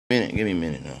Give me a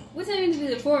minute now. What time is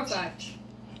it? 4 or 5?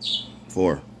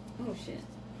 4. Oh shit.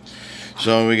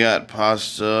 So we got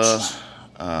pasta,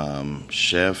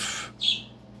 Chef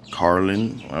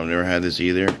Karin. I've never had this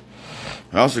either.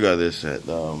 I also got this at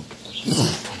that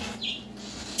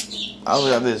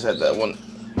one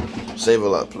Save a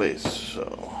Lot place.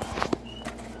 So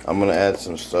I'm gonna add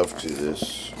some stuff to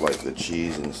this, like the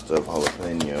cheese and stuff,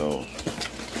 jalapeno.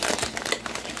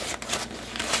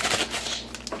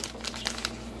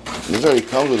 This already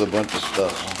comes with a bunch of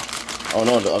stuff. Oh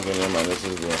no, okay, never mind. This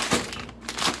is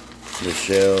the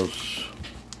shells.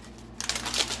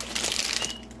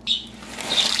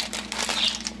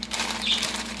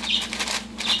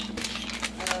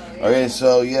 Okay,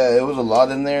 so yeah, it was a lot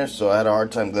in there, so I had a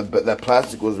hard time. That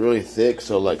plastic was really thick,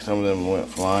 so like some of them went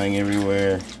flying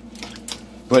everywhere.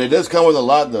 But it does come with a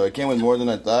lot, though. It came with more than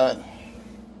I thought.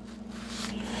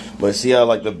 But see how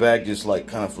like the bag just like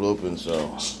kind of flew open,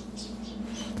 so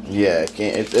yeah,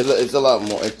 it's a lot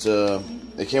more. It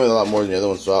came with a lot more than the other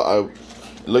one, so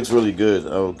it looks really good.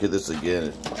 I'll get this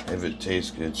again if it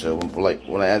tastes good. So like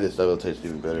when I add this stuff, it'll taste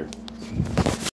even better.